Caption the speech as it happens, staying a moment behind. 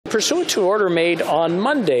Pursuant to order made on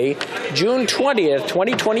Monday, June 20th,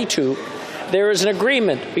 2022, there is an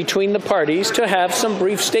agreement between the parties to have some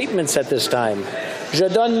brief statements at this time. Je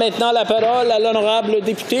donne maintenant la parole à l'honorable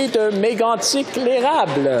député de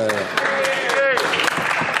Mégantic-l'Érable.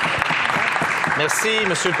 Merci,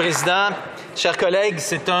 Monsieur le Président. Chers collègues,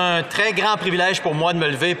 c'est un très grand privilège pour moi de me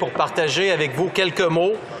lever pour partager avec vous quelques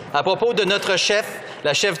mots à propos de notre chef,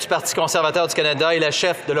 la chef du Parti conservateur du Canada et la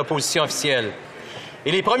chef de l'opposition officielle.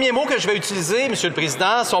 Et les premiers mots que je vais utiliser, Monsieur le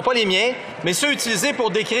Président, ne sont pas les miens, mais ceux utilisés pour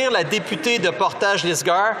décrire la députée de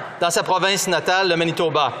Portage-Lisgar dans sa province natale, le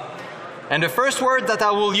Manitoba. And the first words that I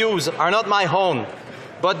will use are not my own,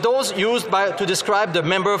 but those used to describe the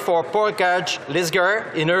member for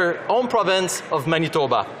Portage-Lisgar in her home province of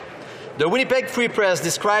Manitoba. The Winnipeg Free Press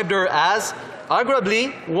described her as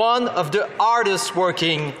arguably one of the hardest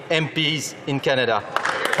working MPs in Canada.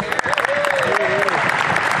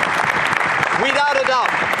 Without a doubt,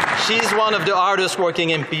 she's one of the hardest working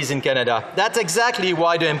MPs in Canada. That's exactly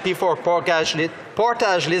why the MP for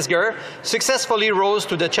Portage-Lisgar successfully rose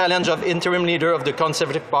to the challenge of interim leader of the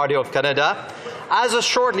Conservative Party of Canada as a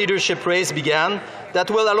short leadership race began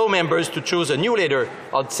that will allow members to choose a new leader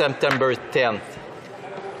on September 10th.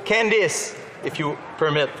 Candice, if you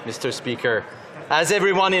permit, Mr. Speaker, as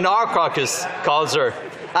everyone in our caucus calls her,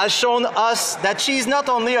 has shown us that she's not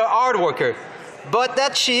only a hard worker, but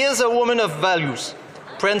that she is a woman of values,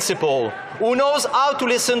 principle, who knows how to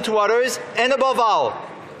listen to others, and above all,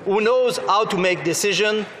 who knows how to make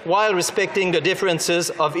decisions while respecting the differences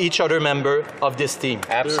of each other member of this team.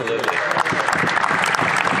 Absolutely.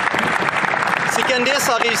 Si Candice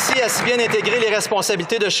a réussi à si bien intégrer les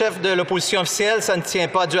responsabilités de chef de l'opposition officielle, ça ne tient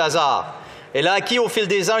pas du hasard. Elle a acquis au fil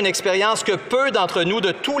des ans une expérience que peu d'entre nous,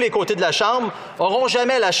 de tous les côtés de la Chambre, n'auront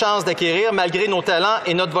jamais la chance d'acquérir malgré nos talents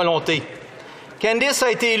et notre volonté. Candice a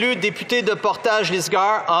été élue députée de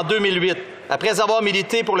Portage-Lisgar en 2008, après avoir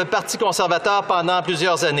milité pour le Parti conservateur pendant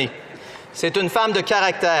plusieurs années. C'est une femme de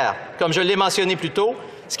caractère, comme je l'ai mentionné plus tôt.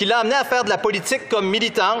 Ce qui l'a amenée à faire de la politique comme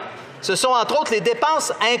militante, ce sont entre autres les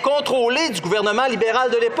dépenses incontrôlées du gouvernement libéral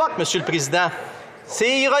de l'époque, Monsieur le Président. C'est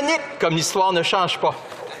ironique, comme l'histoire ne change pas.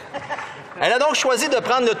 Elle a donc choisi de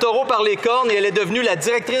prendre le taureau par les cornes et elle est devenue la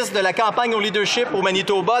directrice de la campagne au leadership au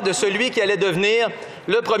Manitoba de celui qui allait devenir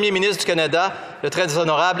le premier ministre du Canada, le très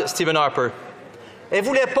honorable Stephen Harper. Elle ne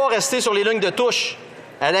voulait pas rester sur les lignes de touche.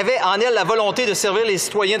 Elle avait en elle la volonté de servir les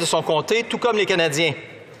citoyens de son comté, tout comme les Canadiens.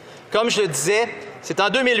 Comme je le disais, c'est en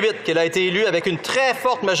 2008 qu'elle a été élue avec une très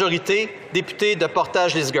forte majorité députée de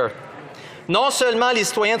Portage-Lisgar. Non seulement les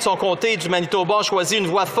citoyens de son comté et du Manitoba ont choisi une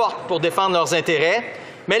voix forte pour défendre leurs intérêts,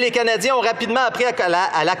 mais les Canadiens ont rapidement appris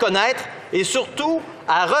à la connaître et surtout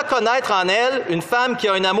à reconnaître en elle une femme qui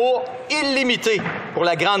a un amour illimité pour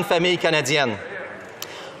la grande famille canadienne.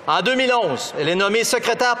 En 2011, elle est nommée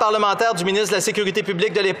secrétaire parlementaire du ministre de la Sécurité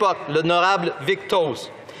publique de l'époque, l'honorable Vic Toes.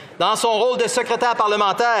 Dans son rôle de secrétaire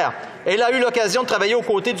parlementaire, elle a eu l'occasion de travailler aux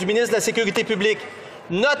côtés du ministre de la Sécurité publique,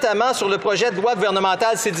 notamment sur le projet de loi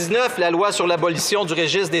gouvernementale C-19, la loi sur l'abolition du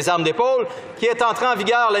registre des armes d'épaule, qui est entrée en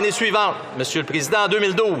vigueur l'année suivante, Monsieur le Président, en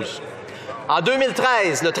 2012. En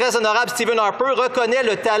 2013, le très honorable Stephen Harper reconnaît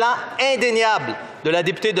le talent indéniable de la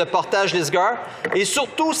députée de Portage-Lisgar et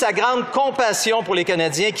surtout sa grande compassion pour les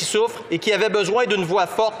Canadiens qui souffrent et qui avaient besoin d'une voix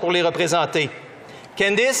forte pour les représenter.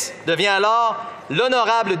 Candice devient alors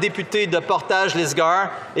l'honorable députée de Portage-Lisgar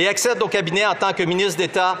et accède au cabinet en tant que ministre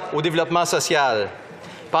d'État au développement social.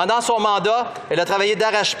 Pendant son mandat, elle a travaillé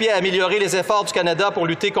d'arrache-pied à améliorer les efforts du Canada pour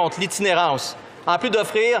lutter contre l'itinérance, en plus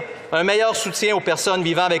d'offrir un meilleur soutien aux personnes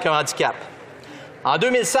vivant avec un handicap. En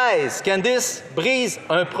 2016, Candice brise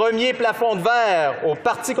un premier plafond de verre au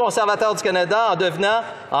Parti conservateur du Canada en devenant,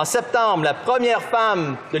 en septembre, la première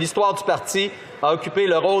femme de l'histoire du parti à occuper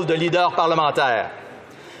le rôle de leader parlementaire.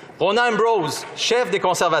 Rona Ambrose, chef des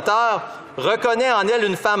conservateurs, reconnaît en elle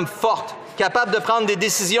une femme forte, capable de prendre des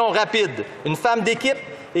décisions rapides, une femme d'équipe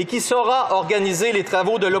et qui saura organiser les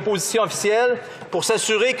travaux de l'opposition officielle pour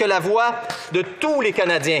s'assurer que la voix de tous les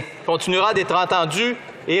Canadiens continuera d'être entendue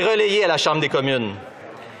et relayée à la Chambre des communes.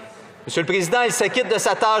 Monsieur le Président, il s'acquitte de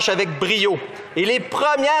sa tâche avec brio. Et les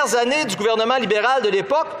premières années du gouvernement libéral de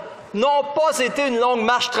l'époque n'ont pas été une longue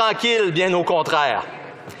marche tranquille, bien au contraire.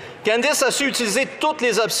 Candice a su utiliser toutes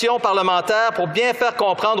les options parlementaires pour bien faire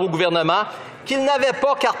comprendre au gouvernement qu'il n'avait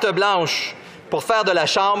pas carte blanche pour faire de la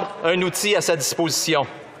Chambre un outil à sa disposition.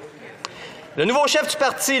 Le nouveau chef du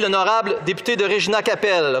parti, l'honorable député de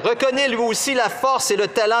Regina-Capelle, reconnaît lui aussi la force et le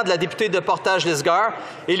talent de la députée de Portage-Lisgar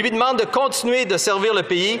et lui demande de continuer de servir le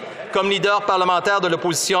pays comme leader parlementaire de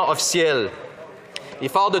l'opposition officielle. Et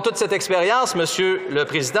fort de toute cette expérience, Monsieur le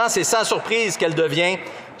Président, c'est sans surprise qu'elle devient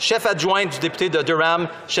chef adjointe du député de Durham,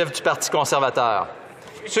 chef du Parti conservateur.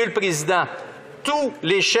 Monsieur le Président, tous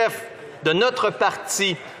les chefs de notre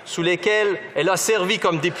parti sous lesquels elle a servi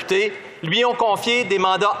comme députée lui ont confié des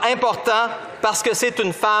mandats importants parce que c'est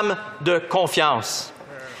une femme de confiance.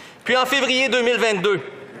 Puis en février 2022,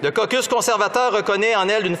 le caucus conservateur reconnaît en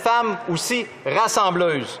elle une femme aussi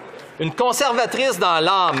rassembleuse, une conservatrice dans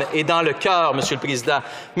l'âme et dans le cœur, Monsieur le Président,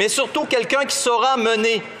 mais surtout quelqu'un qui saura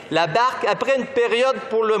mener la barque après une période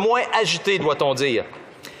pour le moins agitée, doit-on dire.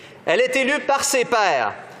 Elle est élue par ses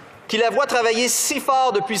pairs, qui la voient travailler si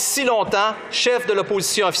fort depuis si longtemps, chef de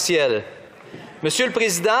l'opposition officielle. Monsieur le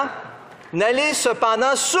Président, n'allez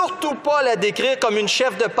cependant surtout pas la décrire comme une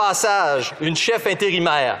chef de passage, une chef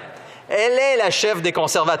intérimaire. Elle est la chef des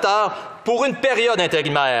conservateurs pour une période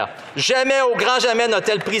intérimaire. Jamais, au grand jamais,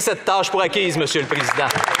 n'a-t-elle pris cette tâche pour acquise, Monsieur le Président.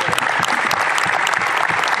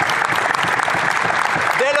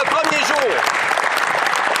 Dès le premier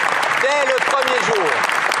jour,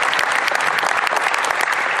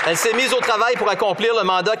 elle s'est mise au travail pour accomplir le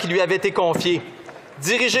mandat qui lui avait été confié.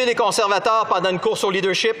 Diriger les conservateurs pendant une course au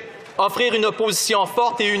leadership, offrir une opposition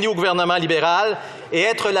forte et unie au gouvernement libéral et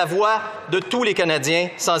être la voix de tous les Canadiens,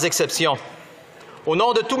 sans exception. Au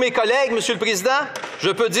nom de tous mes collègues, Monsieur le Président, je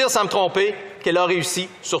peux dire sans me tromper qu'elle a réussi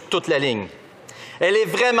sur toute la ligne. Elle est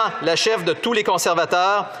vraiment la chef de tous les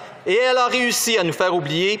conservateurs et elle a réussi à nous faire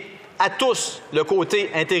oublier à tous le côté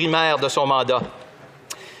intérimaire de son mandat.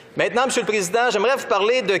 Maintenant, Monsieur le Président, j'aimerais vous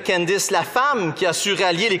parler de Candice, la femme qui a su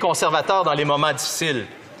rallier les conservateurs dans les moments difficiles.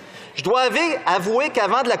 Je dois avouer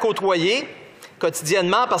qu'avant de la côtoyer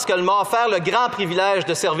quotidiennement, parce qu'elle m'a offert le grand privilège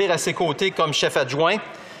de servir à ses côtés comme chef adjoint,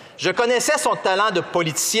 je connaissais son talent de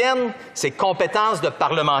politicienne, ses compétences de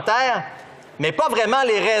parlementaire, mais pas vraiment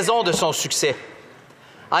les raisons de son succès.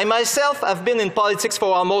 I myself have been in politics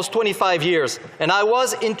for almost 25 years, and I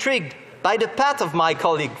was intrigued by the path of my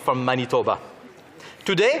colleague from Manitoba.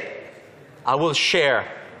 Today, I will share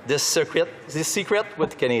this secret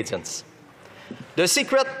with Canadians. The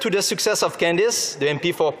secret to the success of Candice, the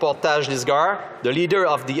MP for Portage-Lisgar, the leader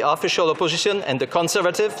of the official opposition and the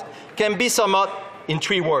Conservatives, can be summed up in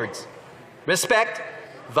 3 words: respect,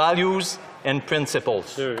 values, and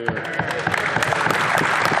principles.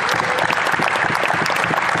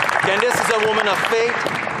 Candice is a woman of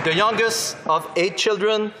faith, the youngest of 8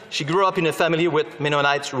 children. She grew up in a family with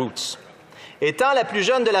Mennonite roots. Étant la plus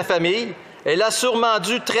jeune de la famille, elle a sûrement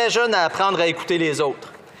dû très jeune à apprendre à écouter les autres.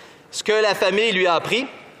 Ce que la famille lui a appris,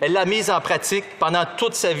 elle l'a mis en pratique pendant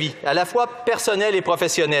toute sa vie, à la fois personnelle et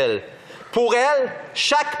professionnelle. Pour elle,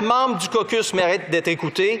 chaque membre du caucus mérite d'être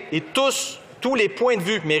écouté et tous les points de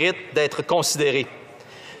vue méritent d'être considérés.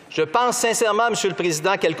 Je pense sincèrement, Monsieur le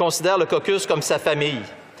Président, qu'elle considère le caucus comme sa famille.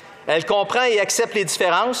 Elle comprend et accepte les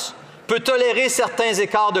différences, peut tolérer certains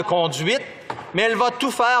écarts de conduite, mais elle va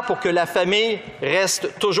tout faire pour que la famille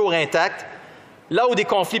reste toujours intacte. Là où des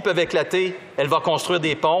conflits peuvent éclater, elle va construire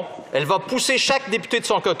des ponts. Elle va pousser chaque député de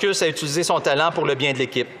son caucus à utiliser son talent pour le bien de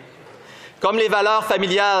l'équipe. Comme les valeurs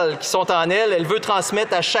familiales qui sont en elle, elle veut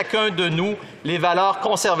transmettre à chacun de nous les valeurs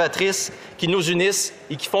conservatrices qui nous unissent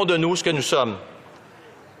et qui font de nous ce que nous sommes.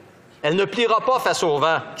 Elle ne pliera pas face au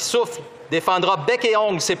vent qui souffle, défendra bec et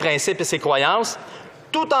ongle ses principes et ses croyances,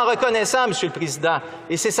 tout en reconnaissant, Monsieur le Président,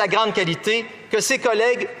 et c'est sa grande qualité, que ses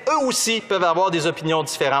collègues, eux aussi, peuvent avoir des opinions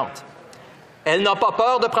différentes. Elle n'a pas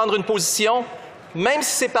peur de prendre une position, même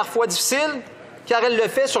si c'est parfois difficile, car elle le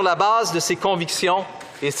fait sur la base de ses convictions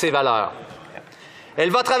et ses valeurs.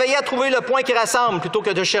 Elle va travailler à trouver le point qui rassemble plutôt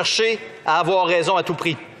que de chercher à avoir raison à tout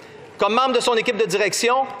prix. Comme membre de son équipe de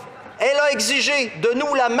direction, elle a exigé de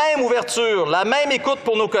nous la même ouverture, la même écoute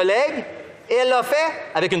pour nos collègues, et elle l'a fait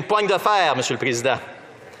avec une poigne de fer, Monsieur le Président.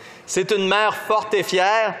 C'est une mère forte et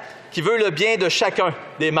fière qui veut le bien de chacun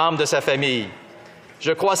des membres de sa famille.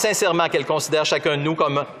 Je crois sincèrement qu'elle considère chacun de nous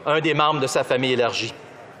comme un des membres de sa famille élargie.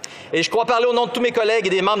 Et je crois parler au nom de tous mes collègues et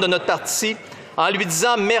des membres de notre parti en lui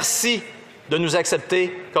disant merci de nous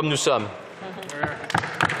accepter comme nous sommes.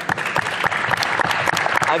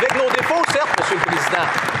 Avec nos défauts, certes, Monsieur le Président,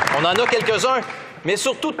 on en a quelques-uns, mais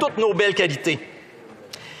surtout toutes nos belles qualités.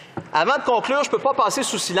 Avant de conclure, je ne peux pas passer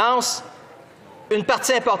sous silence une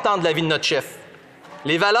partie importante de la vie de notre chef.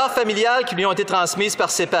 Les valeurs familiales qui lui ont été transmises par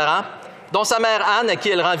ses parents, dont sa mère Anne, à qui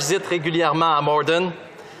elle rend visite régulièrement à Morden,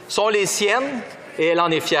 sont les siennes et elle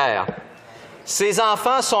en est fière. Ses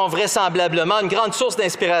enfants sont vraisemblablement une grande source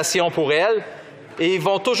d'inspiration pour elle et ils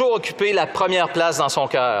vont toujours occuper la première place dans son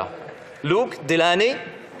cœur. Luc, Blaney,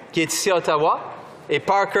 qui est ici à Ottawa, et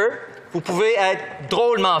Parker, vous pouvez être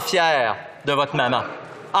drôlement fiers de votre maman.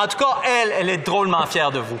 En tout cas, elle est drôlement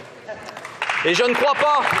fière de vous. Et je ne crois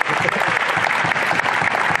pas...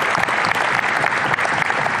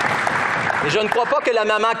 Et je ne crois pas que la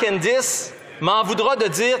maman Candice m'en voudra de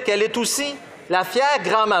dire qu'elle est aussi la fière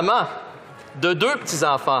grand-maman de 2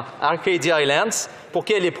 petits-enfants, Arcadia et Lance, pour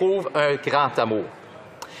qui elle éprouve un grand amour.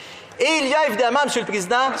 Et il y a évidemment, M. le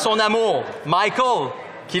Président, son amour, Michael,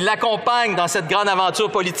 qui l'accompagne dans cette grande aventure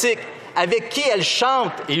politique, avec qui elle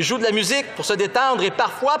chante et joue de la musique pour se détendre et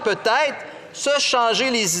parfois, peut-être, se changer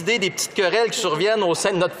les idées des petites querelles qui surviennent au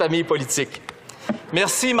sein de notre famille politique.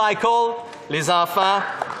 Merci, Michael, les enfants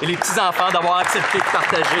et les petits-enfants, d'avoir accepté de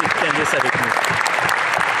partager Candice avec nous.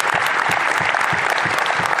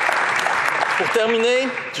 Pour terminer,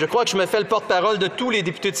 je crois que je me fais le porte-parole de tous les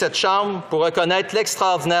députés de cette Chambre pour reconnaître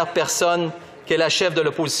l'extraordinaire personne qu'est la chef de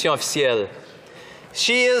l'opposition officielle.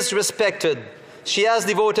 She is respected. She has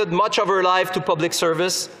devoted much of her life to public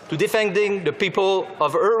service, to defending the people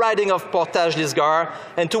of her riding of Portage-Lisgar,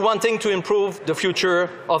 and to wanting to improve the future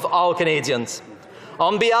of all Canadians.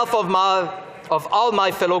 On behalf of all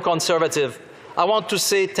my fellow Conservatives, I want to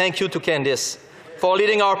say thank you to Candice for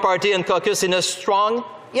leading our party and caucus in a strong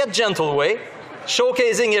yet gentle way,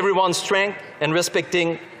 showcasing everyone's strength and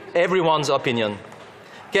respecting everyone's opinion.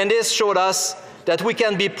 Candice showed us that we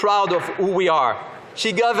can be proud of who we are.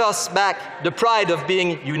 She gave us back the pride of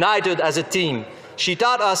being united as a team. She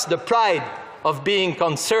taught us the pride of being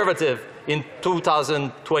conservative in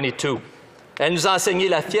 2022. Elle nous a enseigné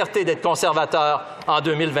la fierté d'être conservateur en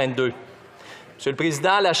 2022. Monsieur le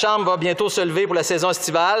Président, la Chambre va bientôt se lever pour la saison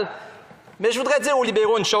estivale, mais je voudrais dire aux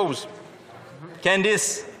libéraux une chose.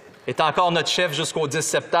 Candice est encore notre chef jusqu'au 10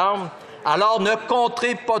 septembre, alors ne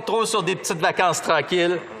comptez pas trop sur des petites vacances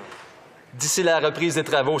tranquilles d'ici la reprise des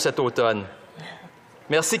travaux cet automne.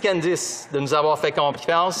 Merci, Candice, de nous avoir fait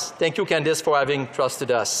confiance. Thank you, Candice, for having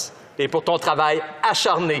trusted us. Et pour ton travail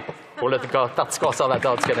acharné pour le Parti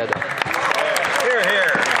conservateur du Canada. Here,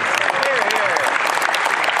 here.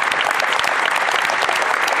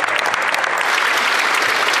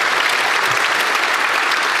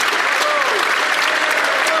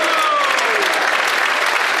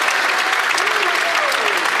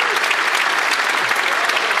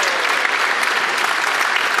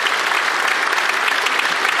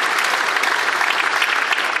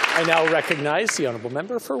 I now recognize the honourable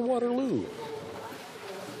member for Waterloo.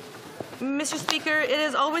 Mr. Speaker, it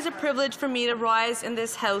is always a privilege for me to rise in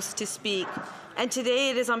this House to speak, and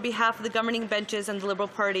today it is on behalf of the governing benches and the Liberal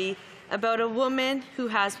Party about a woman who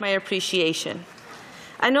has my appreciation.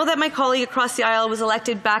 I know that my colleague across the aisle was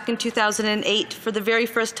elected back in 2008 for the very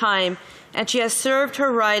first time, and she has served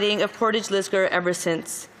her riding of Portage-Lisgar ever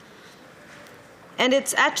since. And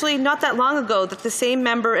it's actually not that long ago that the same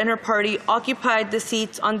member and her party occupied the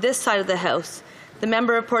seats on this side of the House. The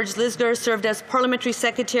member of Portage-Lisgar served as Parliamentary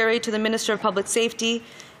Secretary to the Minister of Public Safety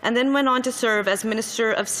and then went on to serve as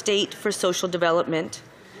Minister of State for Social Development.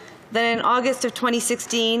 Then in August of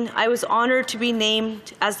 2016, I was honoured to be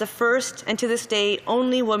named as the first and to this day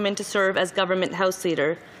only woman to serve as Government House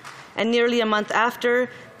Leader. And nearly a month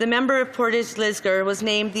after, the member of Portage-Lisgar was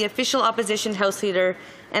named the official Opposition House Leader,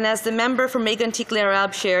 and as the member for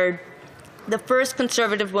Mégantic-l'Érable shared, the first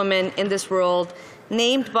Conservative woman in this world,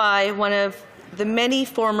 named by one of the many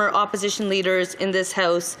former opposition leaders in this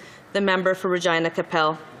House, the member for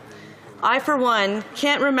Regina-Capel. I, for one,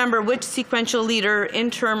 can't remember which sequential leader,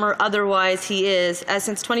 interim or otherwise, he is, as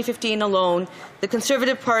since 2015 alone, the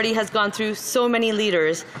Conservative Party has gone through so many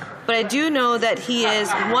leaders. But I do know that he is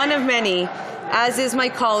one of many, as is my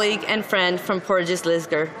colleague and friend from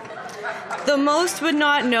Portage-Lisgar. Though most would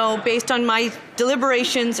not know, based on my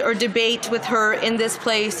deliberations or debate with her in this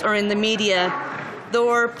place or in the media, though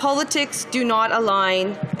our politics do not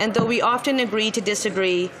align, and though we often agree to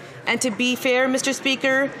disagree, and to be fair, Mr.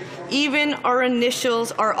 Speaker, even our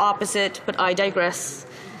initials are opposite, but I digress.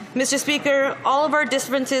 Mr. Speaker, all of our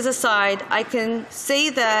differences aside, I can say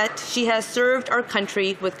that she has served our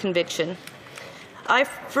country with conviction. I,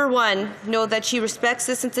 for one, know that she respects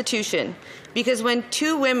this institution, because when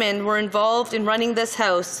 2 women were involved in running this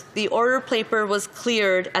House, the order paper was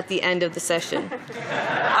cleared at the end of the session.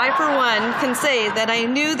 I, for one, can say that I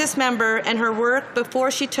knew this member and her work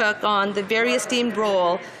before she took on the very esteemed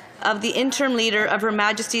role of the interim leader of Her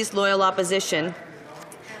Majesty's Loyal Opposition.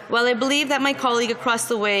 While I believe that my colleague across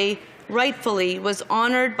the way rightfully was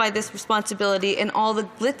honoured by this responsibility and all the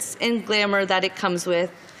glitz and glamour that it comes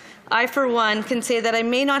with, I, for one, can say that I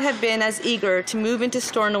may not have been as eager to move into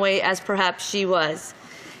Stornoway as perhaps she was.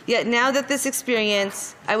 Yet now that this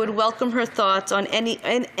experience, I would welcome her thoughts on any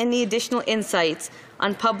additional insights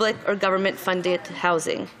on public or government-funded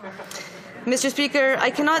housing. Mr. Speaker, I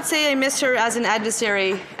cannot say I miss her as an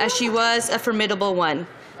adversary, as she was a formidable one.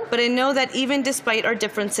 But I know that even despite our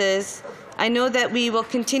differences, I know that we will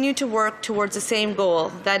continue to work towards the same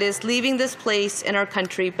goal, that is, leaving this place and our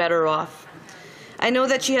country better off. I know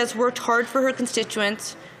that she has worked hard for her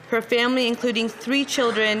constituents, her family, including 3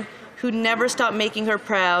 children who never stop making her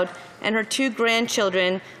proud, and her 2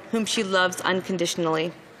 grandchildren whom she loves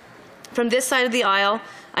unconditionally. From this side of the aisle,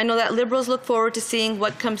 I know that Liberals look forward to seeing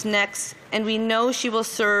what comes next, and we know she will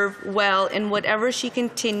serve well in whatever she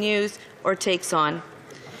continues or takes on.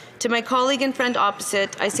 To my colleague and friend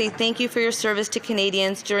opposite, I say thank you for your service to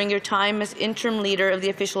Canadians during your time as interim leader of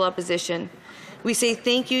the official opposition. We say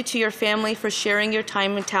thank you to your family for sharing your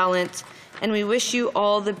time and talents, and we wish you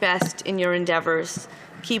all the best in your endeavours.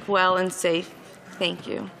 Keep well and safe. Thank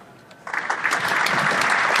you.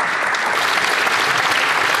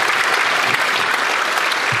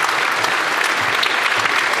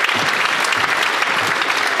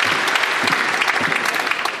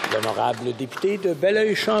 L'honorable député de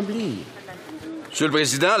Belleuil-Chambly. Monsieur le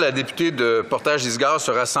Président, la députée de Portage-Lisgar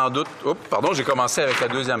sera sans doute... Oups, pardon, j'ai commencé avec la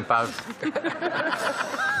 2e page.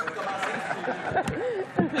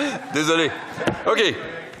 Désolé. OK.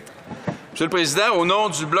 Monsieur le Président, au nom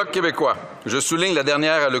du Bloc québécois, je souligne la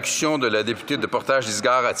dernière allocution de la députée de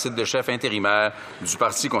Portage-Lisgar à titre de chef intérimaire du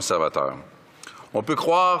Parti conservateur. On peut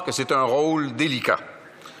croire que c'est un rôle délicat,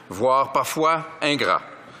 voire parfois ingrat,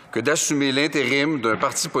 que d'assumer l'intérim d'un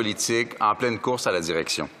parti politique en pleine course à la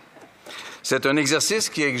direction. C'est un exercice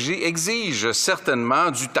qui exige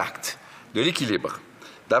certainement du tact, de l'équilibre,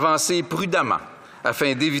 d'avancer prudemment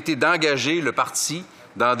afin d'éviter d'engager le parti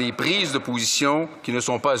dans des prises de position qui ne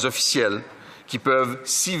sont pas officielles, qui peuvent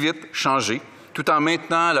si vite changer, tout en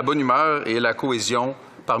maintenant la bonne humeur et la cohésion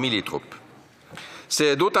parmi les troupes.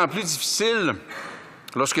 C'est d'autant plus difficile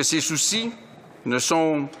lorsque ces soucis ne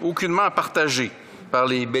sont aucunement partagés par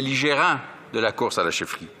les belligérants de la course à la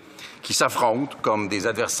chefferie, qui s'affrontent comme des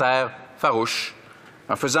adversaires farouches,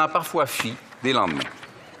 en faisant parfois fi des lendemains.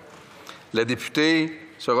 La députée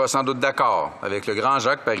sera sans doute d'accord avec le grand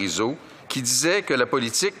Jacques Parizeau, qui disait que la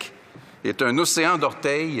politique est un océan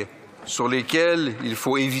d'orteils sur lesquels il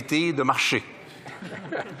faut éviter de marcher.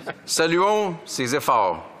 Saluons ses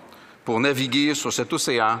efforts pour naviguer sur cet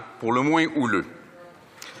océan pour le moins houleux.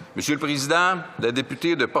 Monsieur le Président, la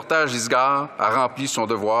députée de Portage-Lisgar a rempli son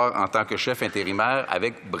devoir en tant que chef intérimaire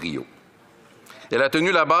avec brio. Elle a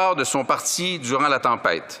tenu la barre de son parti durant la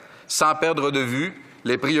tempête, sans perdre de vue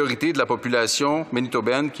les priorités de la population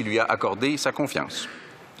manitobaine qui lui a accordé sa confiance.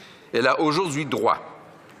 Elle a aujourd'hui droit,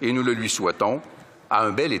 et nous le lui souhaitons, à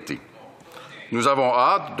un bel été. Nous avons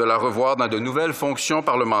hâte de la revoir dans de nouvelles fonctions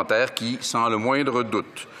parlementaires qui, sans le moindre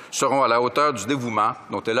doute, seront à la hauteur du dévouement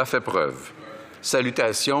dont elle a fait preuve.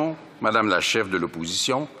 Salutations, Madame la chef de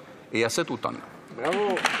l'opposition, et à cet automne.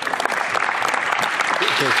 Bravo.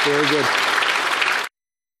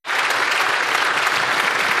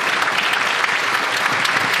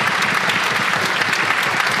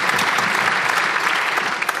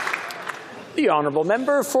 The honourable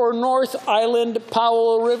member for North Island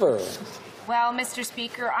Powell River. Well, Mr.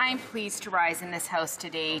 Speaker, I am pleased to rise in this House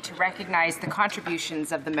today to recognize the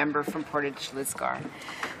contributions of the member from Portage-Lisgar.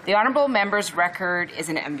 The honourable member's record is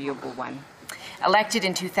an enviable one. Elected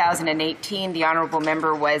in 2018, the honourable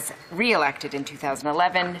member was re-elected in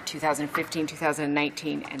 2011, 2015,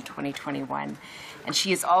 2019, and 2021. And she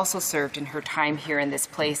has also served in her time here in this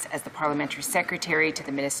place as the Parliamentary Secretary to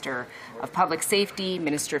the Minister of Public Safety,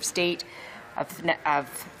 Minister of State,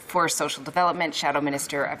 for Social Development, Shadow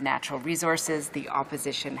Minister of Natural Resources, the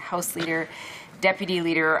Opposition House Leader, Deputy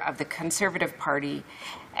Leader of the Conservative Party,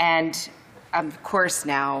 and of course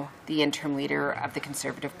now the Interim Leader of the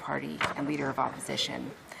Conservative Party and Leader of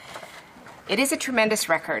Opposition. It is a tremendous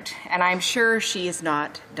record, and I'm sure she is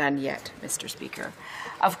not done yet, Mr. Speaker.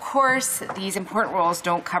 Of course, these important roles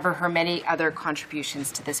don't cover her many other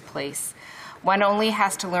contributions to this place. One only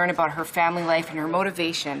has to learn about her family life and her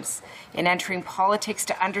motivations in entering politics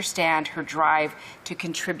to understand her drive to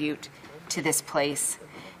contribute to this place.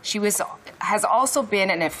 She has also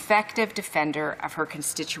been an effective defender of her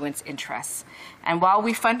constituents' interests. And while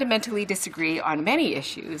we fundamentally disagree on many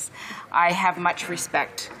issues, I have much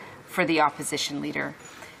respect for the opposition leader.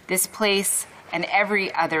 This place and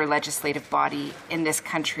every other legislative body in this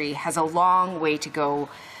country has a long way to go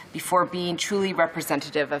before being truly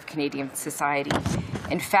representative of Canadian society.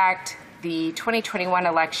 In fact, the 2021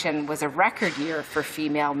 election was a record year for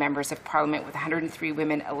female members of Parliament, with 103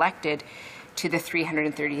 women elected to the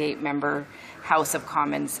 338-member House of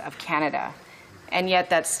Commons of Canada. And yet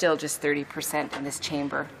that's still just 30% in this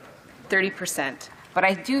chamber. 30%. But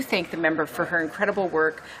I do thank the member for her incredible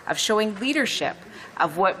work of showing leadership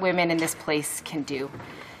of what women in this place can do.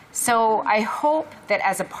 So I hope that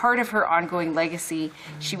as a part of her ongoing legacy,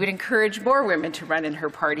 she would encourage more women to run in her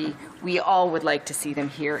party. We all would like to see them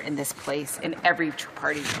here in this place, in every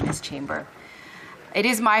party in this chamber. It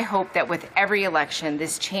is my hope that with every election,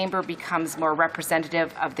 this chamber becomes more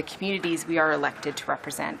representative of the communities we are elected to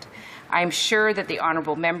represent. I am sure that the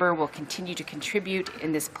honourable member will continue to contribute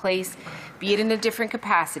in this place, be it in a different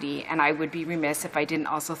capacity, and I would be remiss if I didn't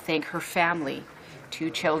also thank her family, 2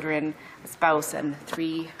 children, a spouse, and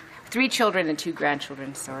three children and 2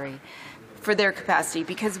 grandchildren, for their capacity,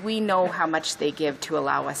 because we know how much they give to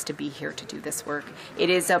allow us to be here to do this work. It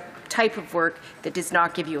is a type of work that does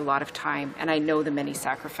not give you a lot of time, and I know the many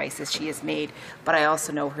sacrifices she has made, but I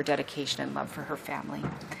also know her dedication and love for her family.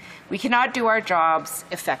 We cannot do our jobs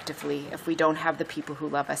effectively if we don't have the people who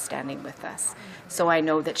love us standing with us. So I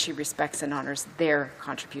know that she respects and honors their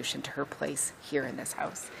contribution to her place here in this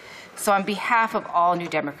House. So on behalf of all New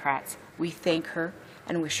Democrats, we thank her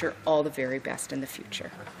and wish her all the very best in the future.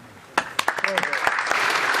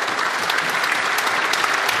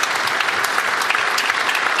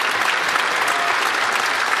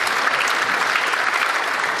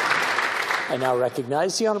 I now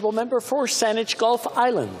recognize the honourable member for Saanich Gulf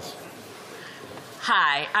Islands.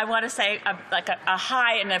 Hi. I want to say a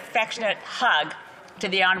high and affectionate hug to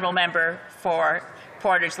the honourable member for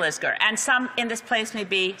Portage-Lisgar. And some in this place may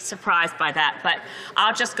be surprised by that, but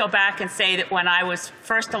I'll just go back and say that when I was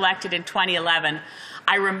first elected in 2011,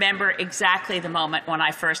 I remember exactly the moment when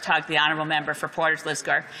I first hugged the honourable member for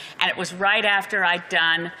Portage-Lisgar, and it was right after I'd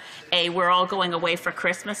done we're all going away for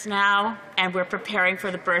Christmas now, and we're preparing for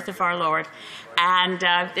the birth of our Lord, and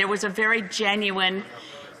there was a very genuine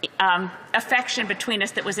affection between us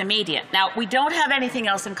that was immediate. Now, we don't have anything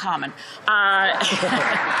else in common.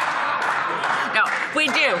 No, we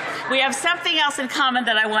do. We have something else in common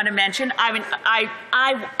that I want to mention. I mean,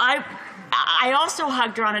 I also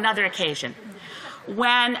hugged her on another occasion.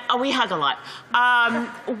 We hug a lot.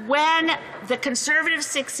 When the Conservatives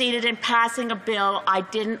succeeded in passing a bill I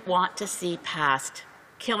didn't want to see passed,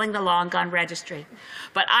 killing the long gun registry.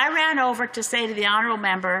 But I ran over to say to the honourable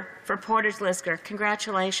member for Portage-Lisgar,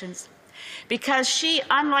 congratulations. Because she,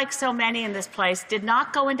 unlike so many in this place, did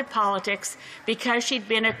not go into politics because she'd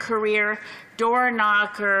been a career door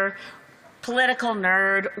knocker, political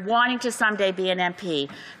nerd, wanting to someday be an MP.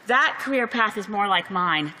 That career path is more like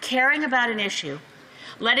mine, caring about an issue,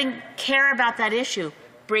 letting care about that issue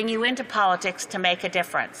bring you into politics to make a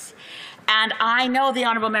difference. And I know the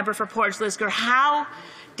honourable member for Portage-Lisgar, how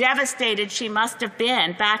devastated she must have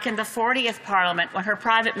been back in the 40th Parliament when her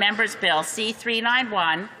private member's bill,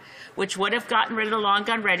 C-391, which would have gotten rid of the long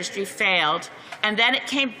gun registry, failed. And then it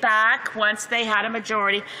came back once they had a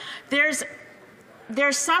majority. There's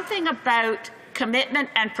something about commitment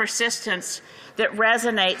and persistence that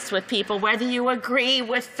resonates with people, whether you agree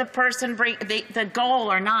with the person, the goal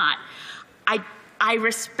or not. I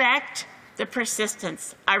respect the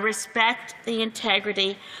persistence, I respect the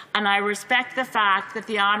integrity, and I respect the fact that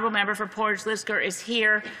the honourable member for Portage-Lisgar is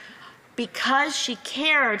here because she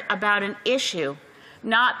cared about an issue,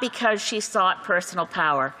 not because she sought personal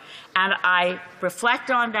power. And I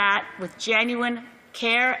reflect on that with genuine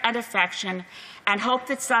care and affection, and hope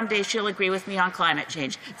that someday she'll agree with me on climate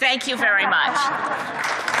change. Thank you very much.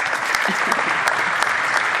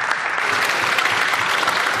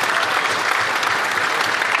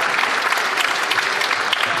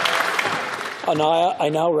 And I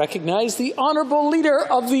now recognize the Honourable Leader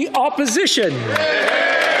of the Opposition.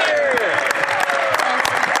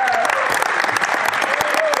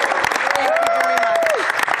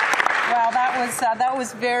 That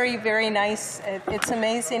was very, very nice. It's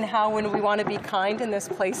amazing how when we want to be kind in this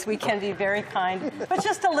place, we can be very kind. But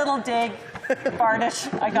just a little dig, Bardish,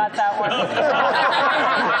 I got that one.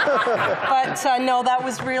 But no, that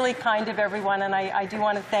was really kind of everyone, and I do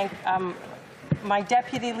want to thank my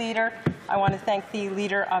deputy leader. I want to thank the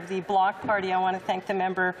leader of the Bloc Party. I want to thank the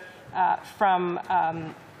member from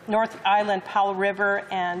North Island, Powell River,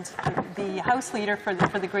 and the House leader for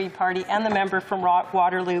the Green Party, and the member from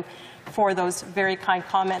Waterloo for those very kind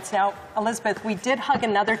comments. Now, Elizabeth, we did hug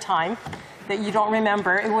another time that you don't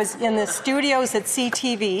remember. It was in the studios at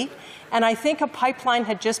CTV, and I think a pipeline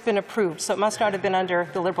had just been approved, so it must not have been under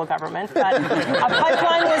the Liberal government, but a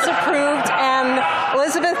pipeline was approved, and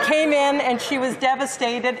Elizabeth came in, and she was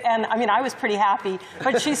devastated, and I mean, I was pretty happy,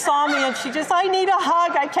 but she saw me, and she just, I need a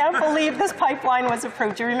hug, I can't believe this pipeline was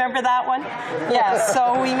approved. Do you remember that one? Yes,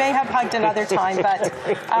 so we may have hugged another time, but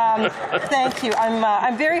thank you.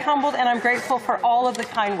 I'm very humbled, and I'm grateful for all of the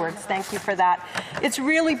kind words. Thank you for that. It's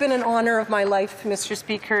really been an honor of my my life, Mr.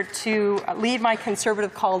 Speaker, to lead my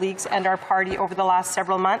Conservative colleagues and our party over the last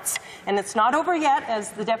several months. And it's not over yet. As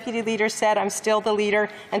the Deputy Leader said, I'm still the leader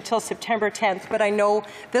until September 10th, but I know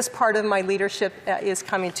this part of my leadership is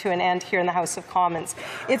coming to an end here in the House of Commons.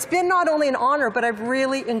 It's been not only an honour, but I've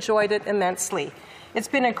really enjoyed it immensely. It's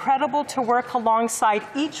been incredible to work alongside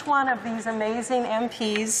each one of these amazing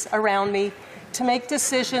MPs around me to make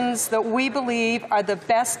decisions that we believe are the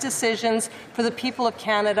best decisions for the people of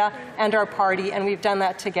Canada and our party, and we've done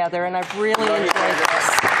that together, and I've really enjoyed this.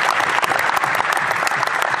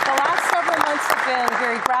 The last several months have been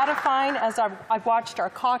very gratifying as I've watched our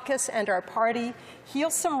caucus and our party heal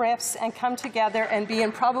some rifts and come together and be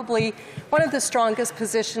in probably one of the strongest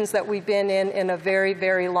positions that we've been in a very,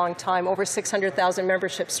 very long time, over 600,000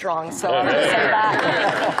 membership strong. So I'm going to say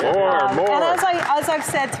that. And as I've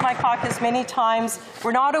said to my caucus many times,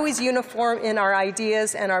 we're not always uniform in our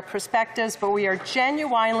ideas and our perspectives, but we are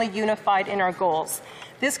genuinely unified in our goals.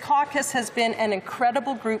 This caucus has been an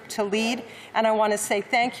incredible group to lead, and I want to say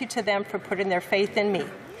thank you to them for putting their faith in me.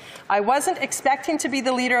 I wasn't expecting to be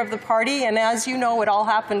the leader of the party, and as you know, it all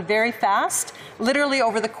happened very fast, literally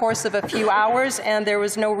over the course of a few hours, and there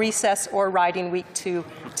was no recess or riding week to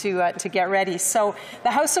get ready. So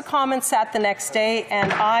the House of Commons sat the next day,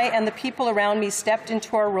 and I and the people around me stepped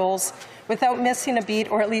into our roles without missing a beat,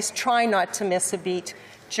 or at least trying not to miss a beat,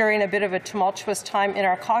 during a bit of a tumultuous time in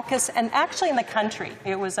our caucus and actually in the country.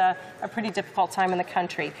 It was a pretty difficult time in the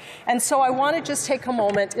country. And so I want to just take a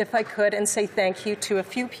moment, if I could, and say thank you to a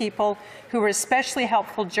few people who were especially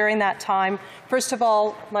helpful during that time. First of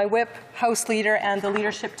all, my whip, House Leader, and the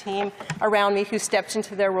leadership team around me who stepped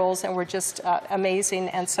into their roles and were just amazing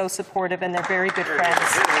and so supportive, and they're very good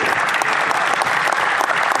friends.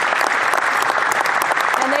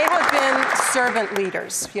 Servant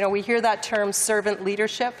leaders. You know, we hear that term, servant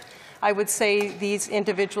leadership. I would say these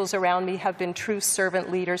individuals around me have been true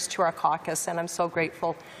servant leaders to our caucus, and I'm so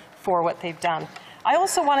grateful for what they've done. I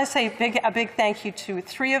also want to say a big thank you to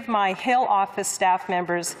three of my Hill office staff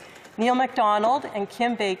members, Neil MacDonald and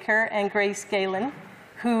Kim Baker and Grace Galen,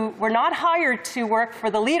 who were not hired to work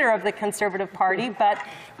for the leader of the Conservative Party, but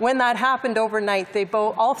when that happened overnight,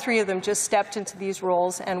 all three of them just stepped into these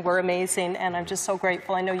roles and were amazing, and I'm just so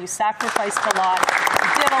grateful. I know you sacrificed a lot,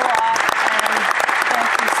 you did a lot, and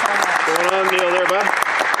thank you so much. Going on, Neil, there, bud.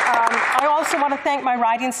 I also want to thank my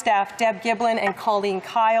riding staff, Deb Giblin and Colleen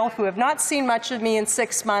Kyle, who have not seen much of me in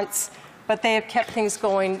 6 months, but they have kept things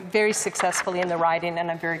going very successfully in the riding,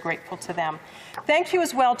 and I'm very grateful to them. Thank you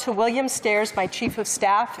as well to William Stairs, my Chief of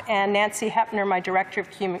Staff, and Nancy Hepner, my Director of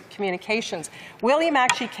Communications. William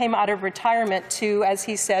actually came out of retirement to, as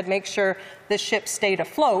he said, make sure the ship stayed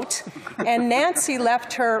afloat. And Nancy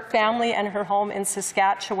left her family and her home in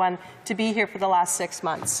Saskatchewan to be here for the last 6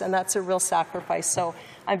 months, and that's a real sacrifice. So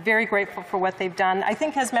I'm very grateful for what they've done. I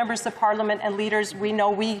think as members of Parliament and leaders, we know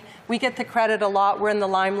we get the credit a lot. We're in the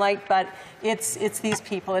limelight, but it's these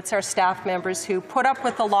people, it's our staff members who put up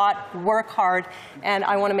with a lot, work hard, and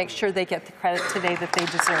I want to make sure they get the credit today that they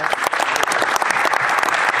deserve.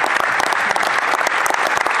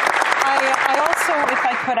 I also, if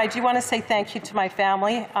I could, I do want to say thank you to my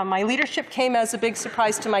family. My leadership came as a big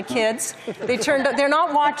surprise to my kids. They're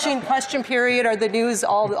not watching Question Period or the news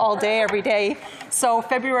all day, every day. So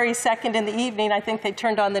February 2nd in the evening, I think they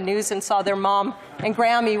turned on the news and saw their mom, and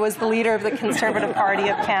Grammy was the leader of the Conservative Party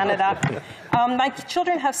of Canada. My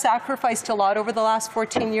children have sacrificed a lot over the last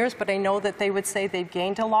 14 years, but I know that they would say they've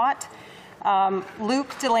gained a lot.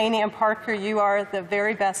 Luke, Delaney, and Parker, you are the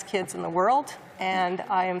very best kids in the world, and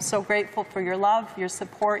I am so grateful for your love, your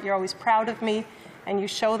support. You're always proud of me, and you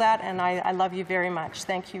show that, and I love you very much.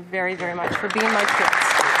 Thank you very, very much for being my kids.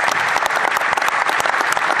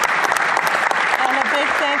 And a big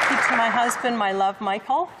thank you to my husband, my love,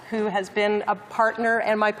 Michael, who has been a partner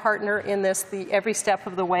and my partner in this every step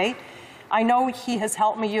of the way. I know he has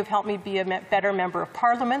helped me. You've helped me be a better member of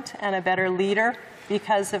Parliament and a better leader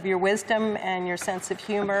because of your wisdom and your sense of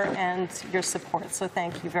humor and your support. So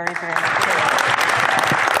thank you very, very much.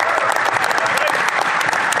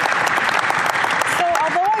 So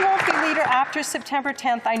although I won't be leader after September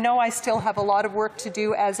 10th, I know I still have a lot of work to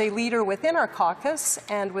do as a leader within our caucus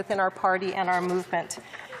and within our party and our movement.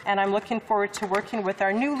 And I'm looking forward to working with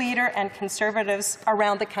our new leader and Conservatives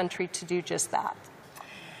around the country to do just that.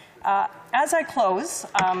 As I close,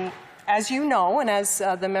 as you know, and as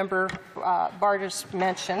the member Bardish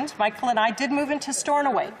mentioned, Michael and I did move into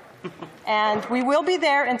Stornoway And we will be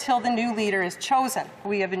there until the new leader is chosen.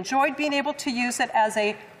 We have enjoyed being able to use it as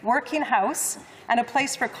a working house and a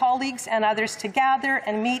place for colleagues and others to gather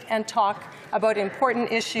and meet and talk about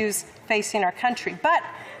important issues facing our country. But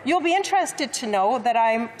you'll be interested to know that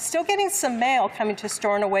I'm still getting some mail coming to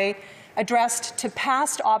Stornoway addressed to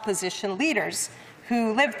past opposition leaders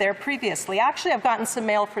who lived there previously. Actually, I've gotten some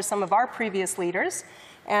mail for some of our previous leaders,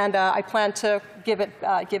 and I plan to give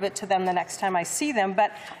it to them the next time I see them.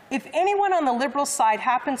 But if anyone on the Liberal side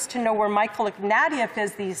happens to know where Michael Ignatieff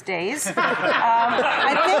is these days,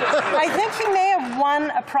 I think he may have won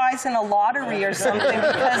a prize in a lottery or something,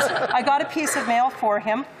 because I got a piece of mail for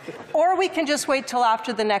him. Or we can just wait till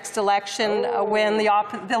after the next election when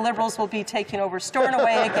the Liberals will be taking over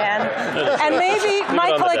Stornoway again. And maybe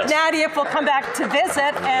Michael Ignatieff will come back to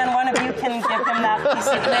visit, and one of you can give him that piece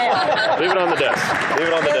of mail. Leave it on the desk. Leave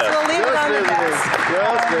it on the desk. We'll leave it on the desk.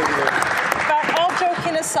 But all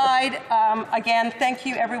joking aside, again, thank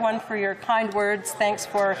you everyone for your kind words. Thanks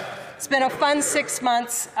for, it's been a fun 6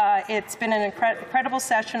 months. It's been an incredible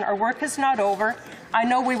session. Our work is not over. I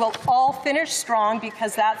know we will all finish strong,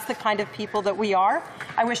 because that's the kind of people that we are.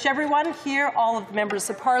 I wish everyone here, all of the members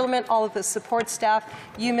of Parliament, all of the support staff,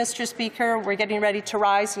 you, Mr. Speaker, we're getting ready to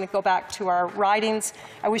rise and go back to our ridings.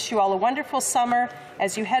 I wish you all a wonderful summer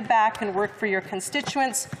as you head back and work for your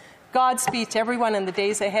constituents. Godspeed to everyone in the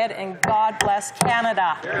days ahead, and God bless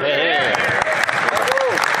Canada.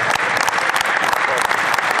 Yeah.